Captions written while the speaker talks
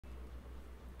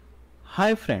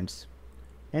Hi friends,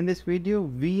 in this video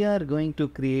we are going to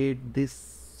create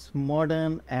this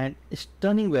modern and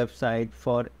stunning website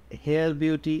for hair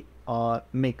beauty or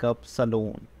makeup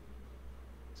salon.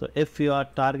 So if you are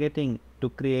targeting to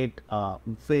create a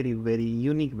very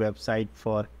unique website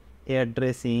for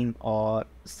hairdressing or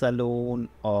salon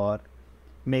or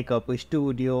makeup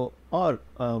studio or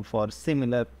for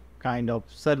similar kind of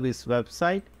service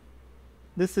website,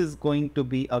 this is going to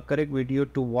be a correct video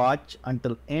to watch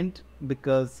until end,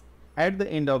 because at the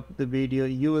end of the video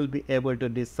you will be able to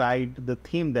decide the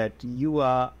theme that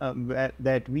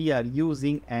that we are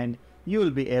using, and you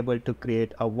will be able to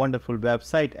create a wonderful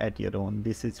website at your own.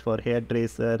 This is for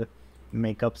hairdresser,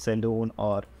 makeup salon,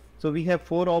 or so we have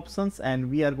four options,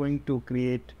 and we are going to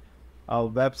create a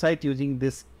website using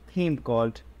this theme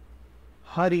called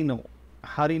Haarino.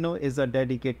 Haarino is a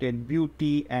dedicated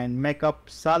beauty and makeup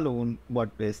salon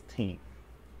WordPress theme.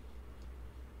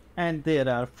 And there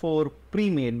are four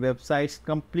pre-made websites,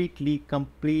 completely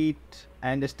complete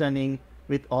and stunning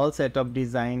with all set of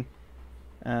design.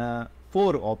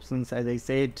 Four options, as I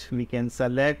said, we can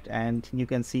select, and you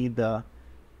can see the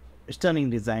stunning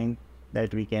design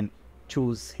that we can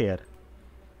choose here.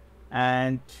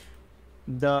 And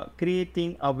the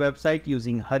creating a website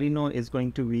using Haarino is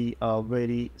going to be a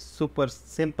very super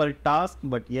simple task,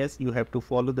 but yes, you have to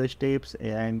follow the steps,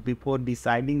 and before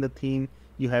deciding the theme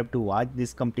you have to watch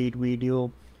this complete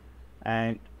video,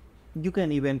 and you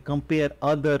can even compare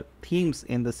other themes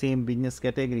in the same business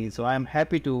category. So I am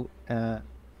happy to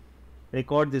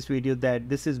record this video, that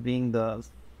this is being the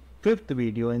fifth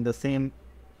video in the same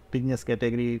business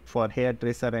category for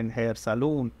hairdresser and hair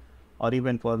salon, or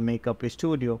even for makeup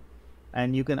studio.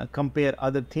 And you can compare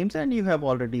other themes, and you have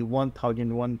already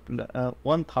 1001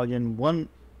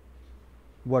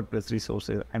 WordPress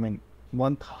resources,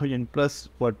 1000 plus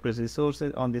WordPress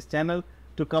resources on this channel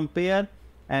to compare.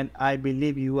 And I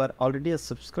believe you are already a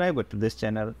subscriber to this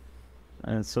channel,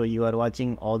 and so you are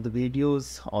watching all the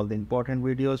videos, all the important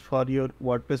videos for your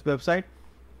WordPress website.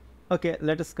 Okay,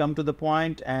 let us come to the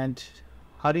point. And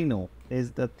Haarino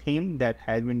is the theme that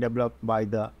has been developed by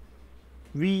the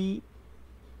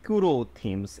Kuro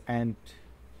themes, and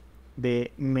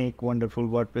they make wonderful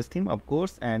WordPress theme, of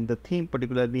course. And the theme,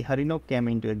 particularly Haarino, came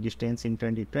into existence in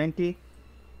 2020,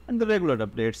 and the regular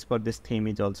updates for this theme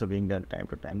is also being done time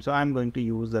to time. So I'm going to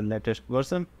use the latest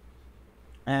version.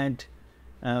 And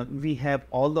we have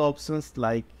all the options,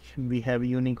 like we have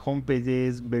unique home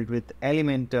pages built with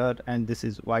Elementor, and this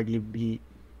is widely be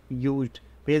used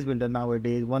page builder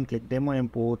nowadays, one-click demo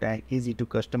import, and easy to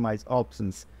customize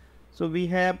options. So we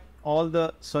have all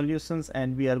the solutions,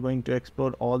 and we are going to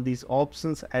explore all these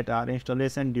options at our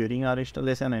installation, during our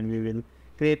installation, and we will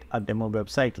create a demo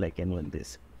website like anyone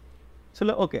this. So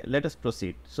okay, let us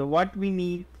proceed. So what we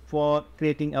need for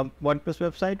creating a WordPress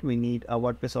website, we need a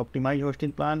WordPress optimized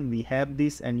hosting plan. We have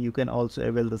this, and you can also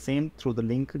avail the same through the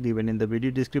link given in the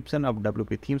video description of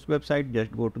WP Themes website.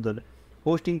 Just go to the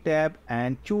hosting tab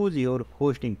and choose your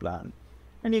hosting plan,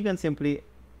 and you can simply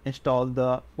install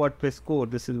the WordPress core.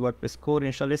 This is WordPress core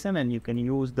installation, and you can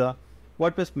use the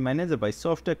WordPress manager by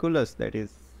Softwareculous that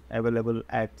is available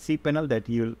at cPanel, that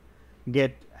you'll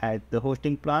get at the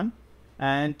hosting plan.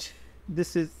 And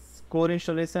this is core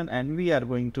installation, and we are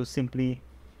going to simply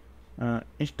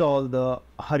install the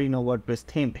Haarino WordPress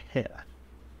theme here.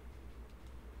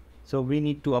 So we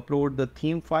need to upload the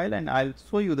theme file, and I'll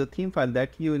show you the theme file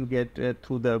that you will get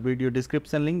through the video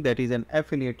description link. That is an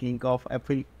affiliate link of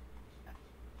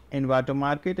Elementor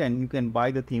Market, and you can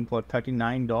buy the theme for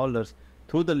 $39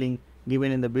 through the link given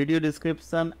in the video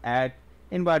description at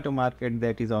Elementor Market,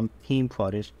 that is on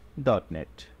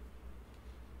themeforest.net.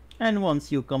 And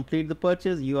once you complete the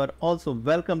purchase, you are also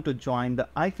welcome to join the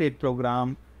iCreate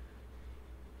program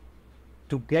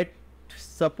to get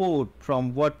support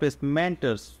from WordPress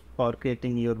mentors for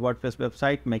creating your WordPress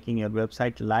website, making your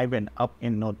website live and up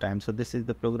in no time. So this is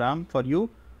the program for you.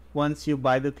 Once you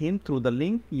buy the theme through the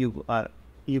link, you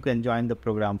can join the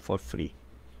program for free.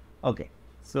 Okay,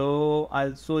 so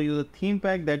I'll show you the theme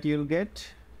pack that you'll get.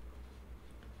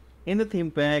 In the theme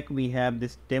pack, we have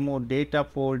this demo data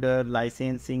folder,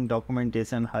 licensing,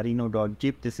 documentation,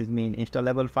 haarino.zip. This is main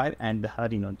installable file, and the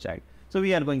Haarino child. So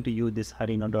we are going to use this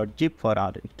haarino.zip for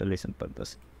our installation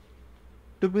purpose.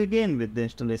 To begin with the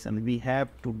installation, we have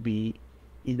to be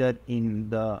either in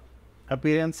the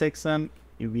appearance section.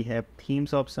 If we have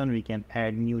themes option, we can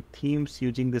add new themes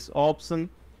using this option,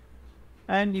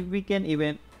 and if we can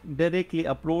even directly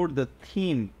upload the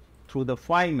theme through the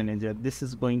file manager. This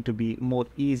is going to be more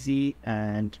easy,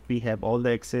 and we have all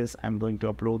the access. I'm going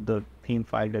to upload the theme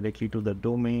file directly to the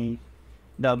domain.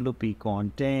 WP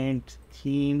content,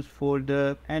 themes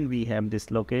folder, and we have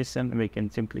this location. We can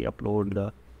simply upload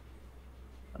the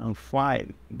file,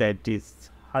 that is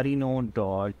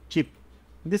haarino.chip.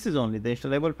 This is only the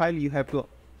installable file. You have to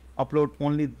upload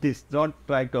only this. Don't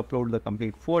try to upload the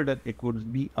complete folder. It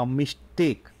would be a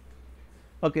mistake.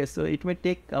 Okay, so it may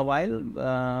take a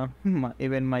while.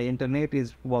 Even my internet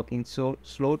is working so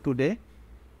slow today.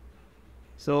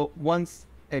 So once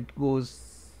it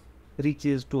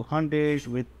reaches to 100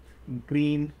 with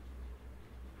green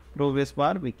progress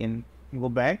bar, we can go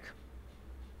back.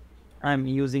 I'm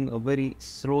using a very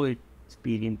slow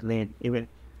speed internet, even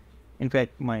in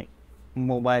fact my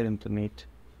mobile internet.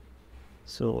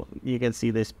 So you can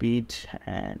see the speed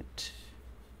and it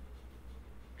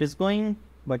is going,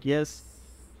 but yes,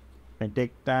 it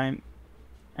take time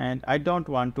and I don't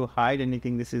want to hide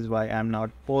anything. This is why I'm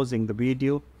not pausing the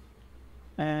video.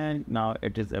 And now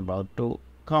it is about to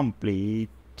complete.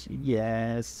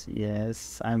 Yes,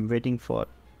 I'm waiting for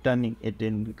turning it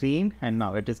in green, and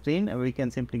now it is green, and we can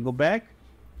simply go back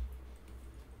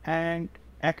and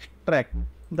extract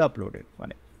the uploaded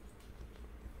one.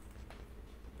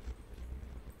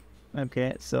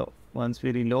 Okay, so once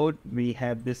we reload, we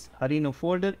have this Haarino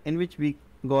folder in which we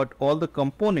got all the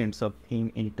components of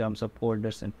theme in terms of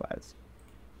folders and files.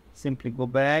 Simply go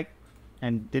back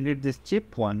and delete this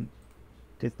chip one.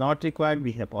 It is not required.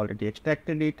 We have already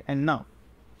extracted it, and now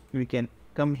we can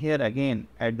come here again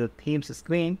at the themes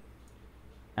screen,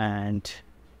 and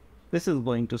this is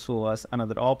going to show us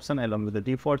another option along with the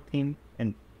default theme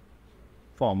in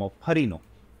form of Haarino.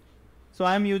 So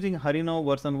I am using Haarino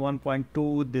version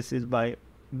 1.2. This is by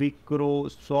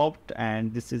Microsoft,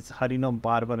 and this is Haarino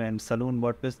Barber and Salon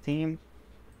WordPress theme.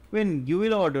 When you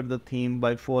will order the theme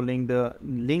by following the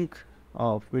link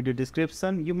of video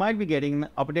description, you might be getting an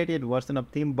updated version of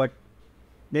theme, but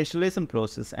the installation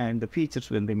process and the features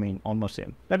will remain almost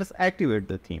same. Let us activate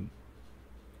the theme.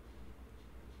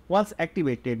 Once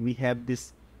activated, we have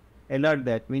this alert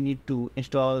that we need to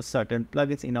install certain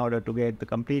plugins in order to get the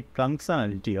complete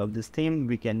functionality of this theme.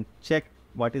 We can check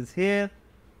what is here,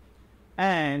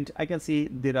 and I can see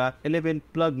there are 11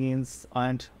 plugins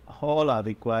and all are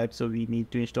required, so we need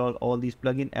to install all these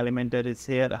plugins. Elementor is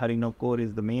here, Haarino Core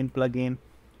is the main plugin,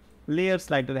 layer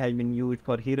slider has been used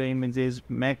for hero images,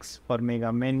 Max for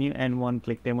mega menu, and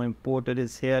one-click demo importer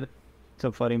is here,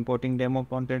 so for importing demo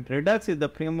content. Redux is the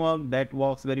framework that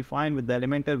works very fine with the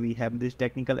Elementor. We have this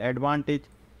technical advantage,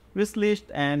 wishlist,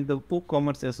 and the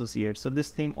WooCommerce associates. So this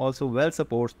theme also well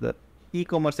supports the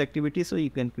e-commerce activity, so you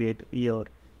can create your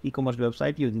e-commerce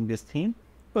website using this theme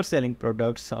for selling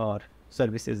products or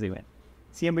services even.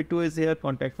 CMB2 is here,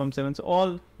 contact form 7. So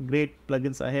all great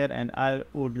plugins are here, and I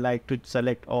would like to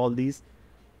select all these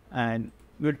and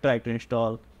we'll try to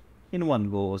install in one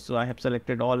go. So I have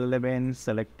selected all 11,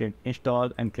 selected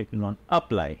install and clicking on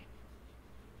apply.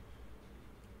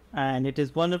 And it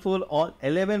is wonderful, all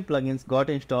 11 plugins got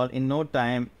installed in no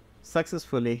time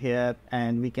successfully here,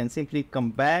 and we can simply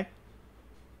come back.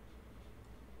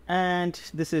 And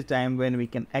this is time when we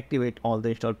can activate all the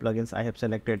installed plugins. I have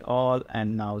selected all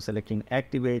and now selecting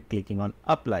activate, clicking on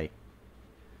apply.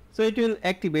 So it will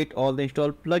activate all the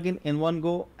installed plugin in one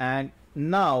go, and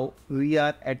now we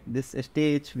are at this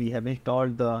stage. We have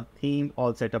installed the theme,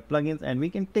 all setup plugins, and we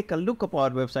can take a look of our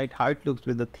website, how it looks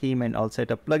with the theme and all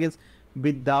setup plugins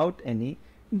without any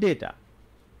data.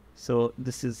 So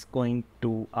this is going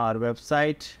to our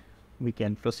website. We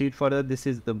can proceed further. This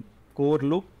is the core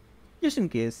look. Just in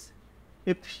case,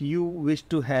 if you wish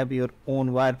to have your own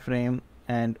wireframe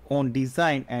and own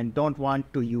design and don't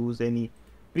want to use any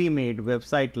pre-made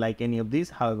website like any of these,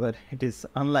 however, it is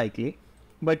unlikely.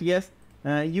 But yes,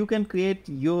 you can create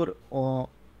your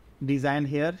design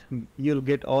here. You'll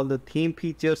get all the theme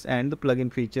features and the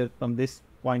plugin feature from this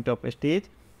point of stage,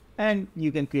 and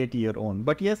you can create your own.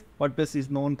 But yes, WordPress is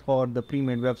known for the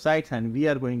pre-made websites, and we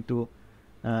are going to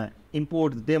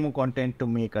import the demo content to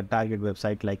make a target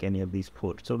website like any of these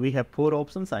four. So we have 4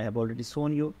 options. I have already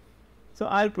shown you. So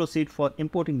I'll proceed for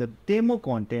importing the demo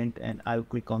content, and I'll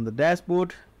click on the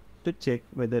dashboard to check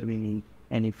whether we need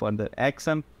any further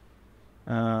action.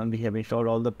 We have installed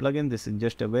all the plugins. This is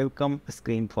just a welcome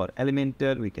screen for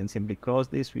Elementor. We can simply cross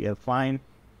this. We are fine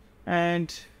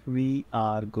and we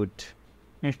are good.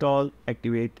 Install,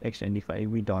 activate, extendify.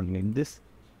 We don't need this.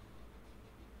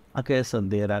 Okay, so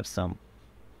there are some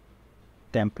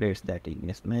templates that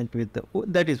is met with the,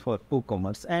 that is for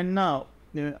WooCommerce. And now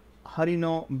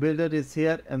Haarino Builder is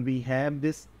here, and we have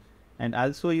this, and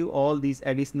I'll show you all these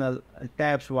additional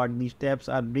tabs, what these tabs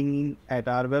are bringing at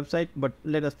our website. But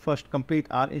let us first complete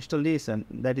our installation,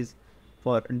 that is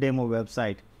for demo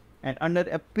website. And under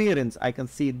appearance, I can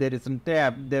see there is a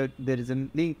tab, there is a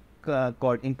link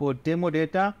called import demo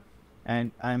data,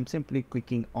 and I'm simply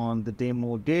clicking on the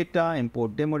demo data,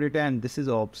 import demo data, and this is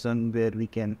the option where we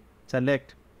can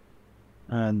select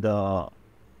the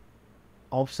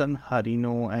option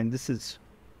Haarino, and this is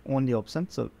only option,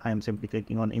 so I am simply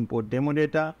clicking on import demo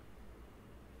data.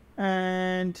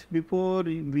 And before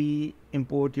we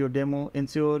import your demo,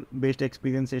 ensure best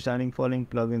experience is starting following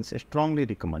plugins strongly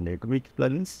recommended. Which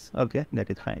plugins? Okay, that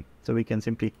is fine. So we can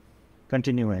simply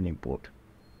continue and import.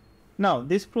 Now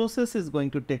this process is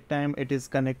going to take time. It is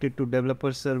connected to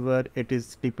developer server. It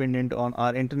is dependent on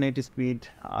our internet speed,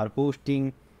 our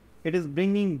hosting. It is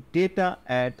bringing data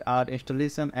at our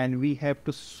installation, and we have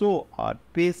to show our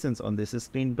patience on this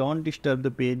screen. Don't disturb the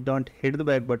page, don't hit the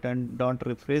back button, don't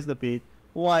refresh the page.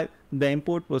 While the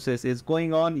import process is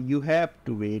going on, you have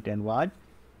to wait and watch.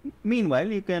 Meanwhile,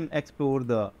 you can explore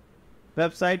the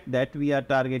website that we are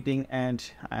targeting, and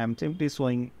I am simply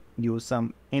showing you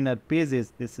some inner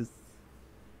pages. This is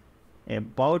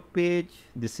about page.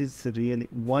 This is really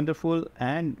wonderful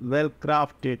and well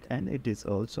crafted, and it is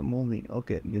also moving.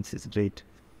 Okay, this is great.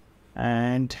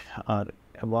 And our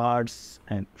awards,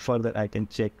 and further I can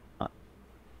check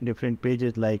different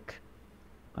pages like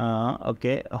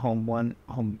okay, home 1,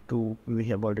 home 2, we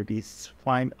have already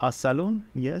find a salon.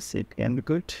 Yes, it can be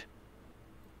good.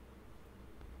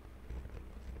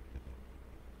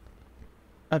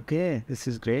 Okay, this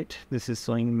is great. This is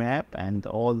showing map and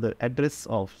all the address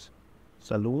of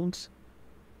salons.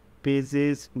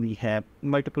 Pages, we have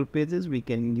multiple pages we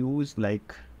can use,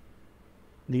 like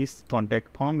this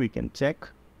contact form we can check.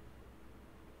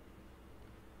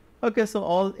 Okay, so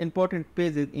all important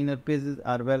pages, inner pages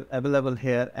are well available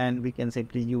here, and we can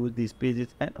simply use these pages.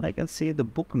 And I can see the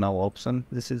book now option.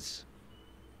 This is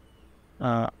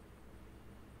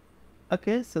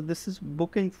okay, so this is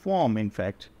booking form in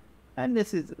fact, and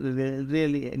this is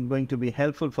really going to be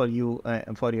helpful for you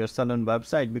for your salon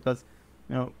website, because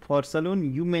for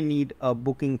salon you may need a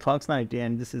booking functionality,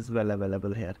 and this is well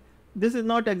available here. This is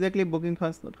not exactly booking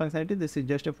functionality, this is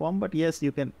just a form, but yes,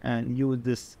 you can use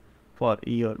this for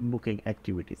your booking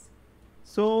activities.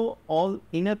 So all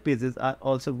inner pages are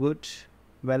also good,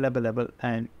 well available,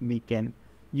 and we can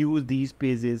use these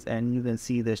pages, and you can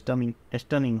see the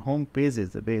stunning home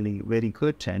pages, really very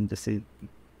good. And this is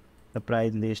the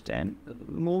price list and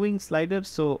moving slider,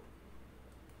 so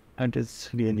it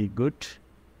is really good.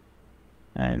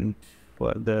 And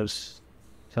further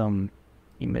some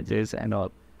images and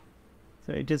all,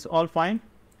 so it is all fine.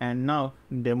 And now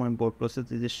demo import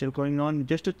process is still going on.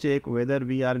 Just to check whether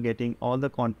we are getting all the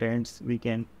contents, we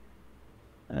can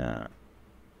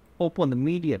open the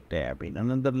media tab in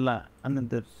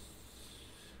another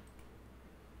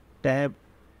tab.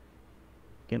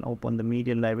 Can open the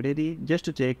media library just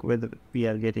to check whether we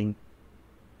are getting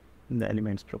the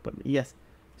elements properly. Yes,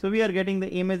 so we are getting the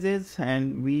images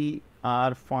and we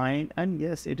are fine. And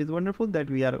yes, it is wonderful that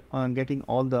we are getting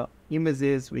all the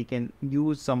images. We can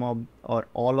use some of or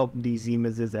all of these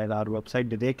images at our website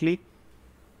directly.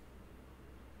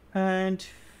 And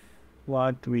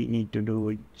what we need to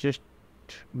do, just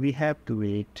we have to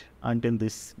wait until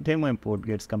this demo import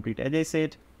gets complete. As I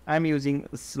said, I'm using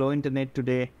slow internet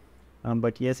today,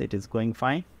 but yes, it is going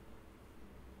fine.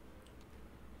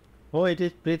 Oh, it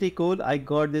is pretty cool. I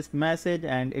got this message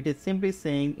and it is simply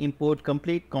saying import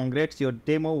complete. Congrats, your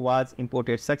demo was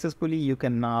imported successfully. You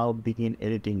can now begin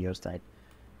editing your site.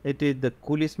 It is the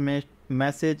coolest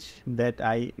message that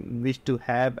I wish to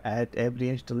have at every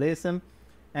installation.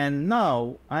 And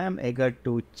now I am eager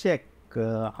to check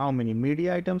how many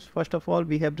media items first of all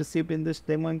we have received in this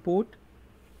demo import.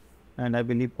 And I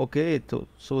believe, okay,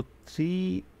 so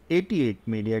 388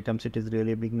 media items. It is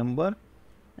really a big number.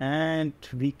 And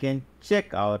we can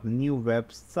check our new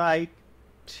website.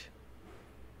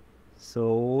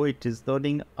 So it is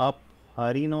loading up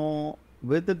Haarino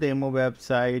with the demo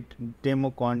website.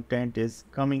 Demo content is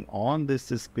coming on this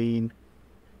screen.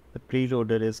 The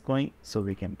preloader is going, so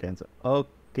we can cancel.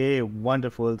 Okay,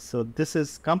 wonderful. So this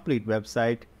is complete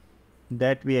website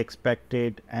that we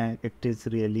expected, and it is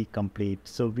really complete.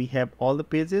 So we have all the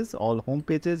pages, all home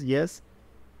pages. Yes,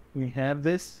 we have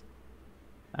this,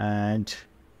 and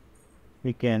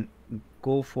we can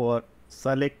go for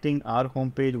selecting our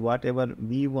homepage, whatever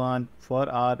we want for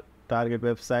our target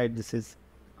website. This is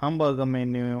hamburger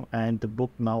menu and the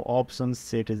book now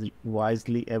options. It is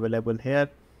wisely available here,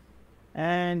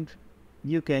 and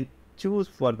you can choose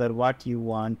further what you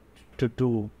want to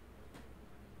do.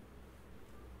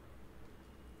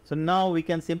 So now we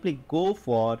can simply go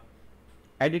for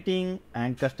editing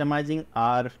and customizing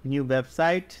our new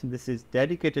website. This is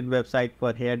dedicated website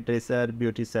for hairdresser,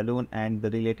 beauty salon and the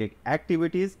related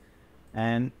activities.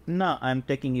 And now I'm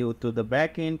taking you to the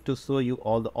back end to show you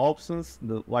all the options,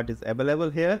 what is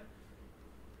available here.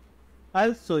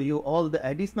 I'll show you all the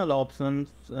additional options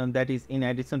that is in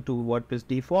addition to WordPress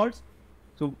defaults.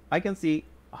 So I can see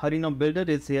Haarino Builder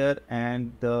is here,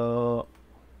 and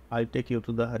I'll take you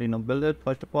to the Haarino Builder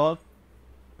first of all.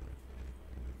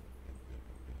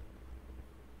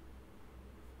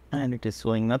 And it is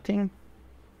showing nothing.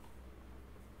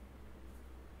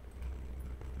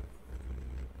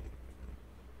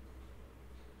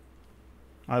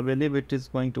 I believe it is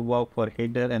going to work for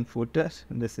header and footer.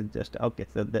 This is just okay.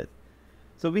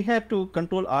 So we have to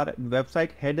control our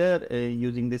website header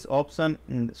using this option.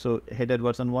 So header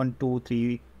version 1, 2,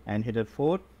 3 and header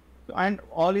 4. And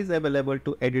all is available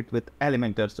to edit with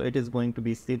Elementor. So it is going to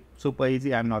be super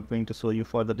easy. I'm not going to show you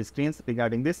further screens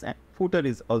regarding this. And footer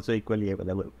is also equally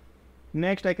available.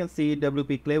 Next, I can see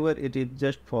WP Clever. It is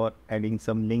just for adding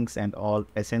some links and all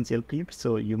essential clips.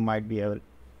 So you might be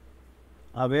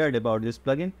aware about this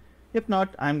plugin. If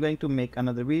not, I'm going to make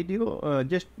another video.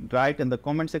 Just write in the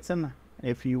comment section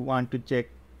if you want to check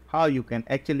how you can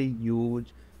actually use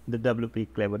the WP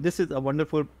Clever. This is a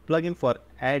wonderful plugin for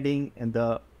adding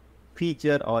the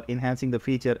feature or enhancing the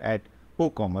feature at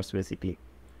WooCommerce basically.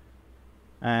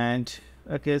 And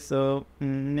okay, so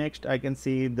next I can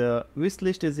see the wish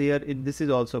list is here. This is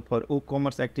also for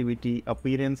WooCommerce activity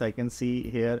appearance. I can see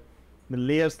here the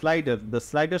layer slider. The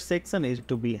slider section is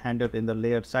to be handled in the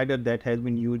layer slider that has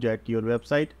been used at your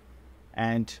website,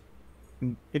 and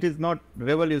it is not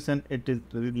revolution, it is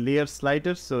layer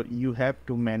slider. So you have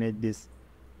to manage this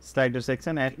slider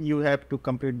section and you have to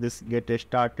complete this get a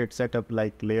started setup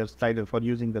like layer slider for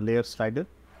using the layer slider,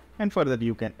 and further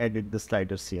you can edit the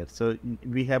sliders here. So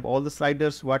we have all the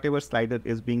sliders. Whatever slider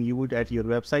is being used at your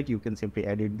website, you can simply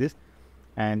edit this,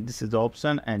 and this is the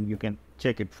option, and you can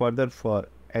check it further for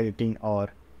editing or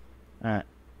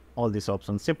all these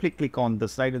options. Simply click on the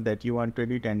slider that you want to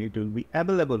edit and it will be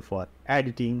available for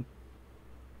editing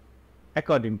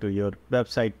according to your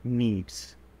website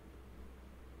needs.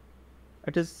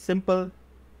 It is simple,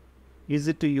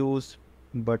 easy to use,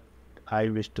 but I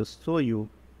wish to show you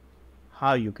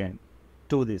how you can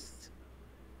do this.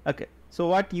 Okay, so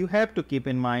what you have to keep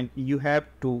in mind, you have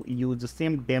to use the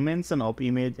same dimension of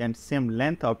image and same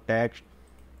length of text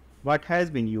what has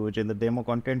been used in the demo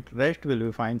content. Rest will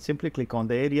be fine. Simply click on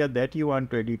the area that you want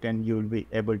to edit and you will be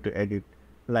able to edit,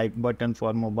 like button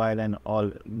for mobile and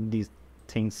all these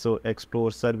things. So explore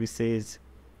services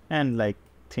and like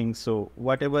things. So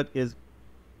whatever is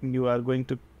you are going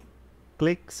to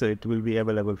click, so it will be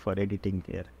available for editing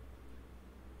here.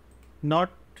 Not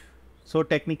so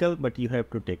technical, but you have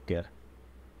to take care.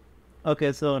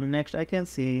 Okay, so next I can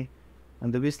see on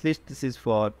the wish list, this is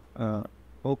for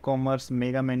WooCommerce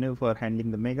mega menu for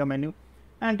handling the mega menu,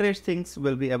 and rest things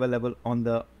will be available on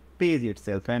the page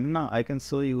itself. And now I can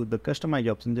show you the customize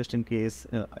option just in case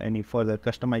any further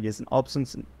customization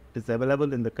options is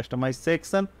available in the customize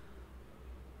section.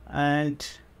 And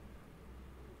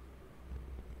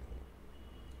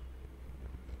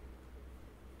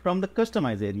from the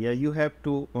customize area, you have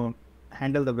to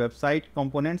handle the website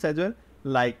components as well.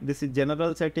 Like this is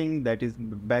general setting, that is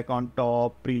back on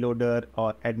top, preloader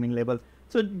or admin label.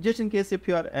 So just in case if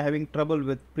you are having trouble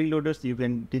with preloaders, you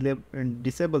can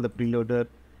disable the preloader,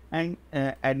 and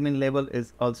admin label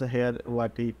is also here.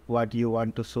 What you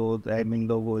want to show the admin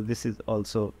logo. This is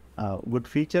also a good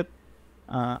feature.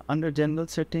 Under general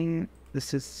setting,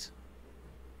 this is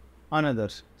another.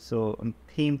 So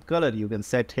theme color you can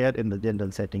set here in the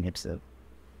general setting itself.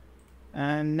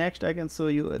 And next I can show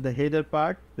you the header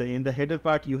part. In the header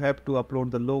part you have to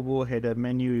upload the logo. Header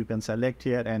menu you can select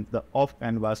here, and the off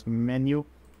canvas menu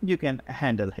you can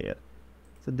handle here.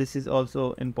 So this is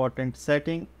also important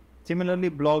setting. Similarly,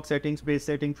 blog settings, page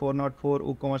setting 404,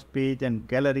 WooCommerce page and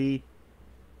gallery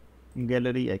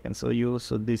I can show you.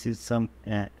 So this is some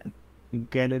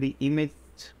gallery image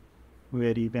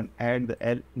where you can add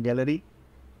the gallery.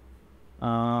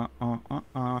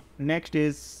 Next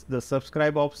is the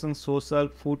subscribe option, social,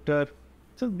 footer.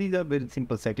 So these are very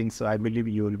simple settings, so I believe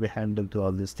you will be handled to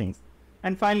all these things.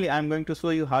 And finally, I'm going to show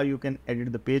you how you can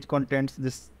edit the page contents.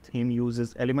 This theme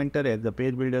uses Elementor as the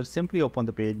page builder. Simply open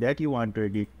the page that you want to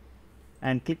edit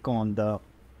and click on the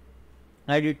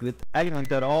edit with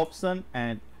Elementor option,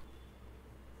 and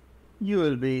you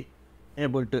will be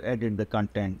able to edit the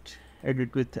content.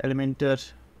 Edit with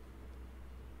Elementor.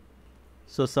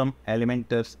 So some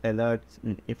Elementor's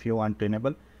alerts if you want to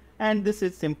enable, and this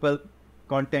is simple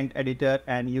content editor,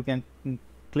 and you can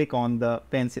click on the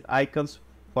pencil icons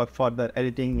for further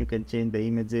editing. You can change the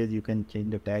images, you can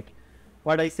change the tag.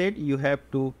 What I said, you have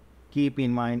to keep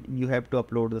in mind, you have to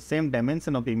upload the same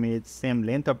dimension of image, same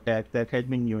length of tag that has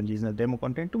been used in the demo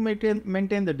content to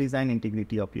maintain the design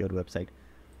integrity of your website.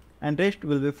 And rest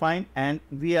will be fine. And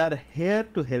we are here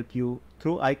to help you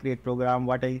through iCreate program.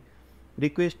 What I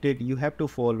requested, you have to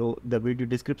follow the video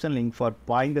description link for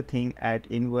buying the theme at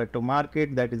Elementor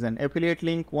Market. That is an affiliate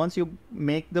link. Once you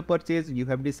make the purchase, you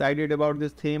have decided about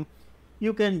this theme,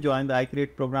 you can join the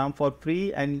iCreate program for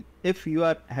free. And if you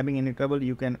are having any trouble,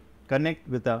 you can connect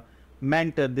with a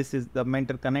mentor. This is the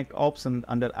mentor connect option.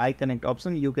 Under iConnect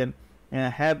option, you can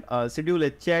schedule a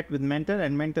chat with mentor,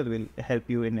 and mentor will help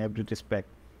you in every respect.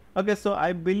 Okay, so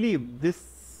I believe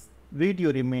this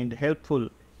video remained helpful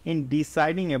in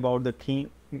deciding about the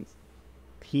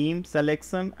theme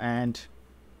selection, and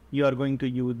you are going to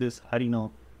use this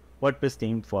Haarino WordPress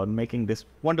theme for making this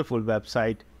wonderful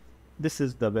website. This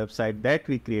is the website that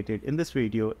we created in this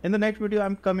video. In the next video,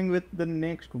 I'm coming with the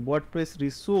next WordPress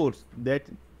resource that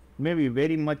may be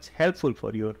very much helpful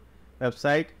for your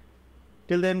website.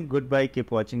 Till then, goodbye,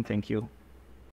 keep watching, thank you.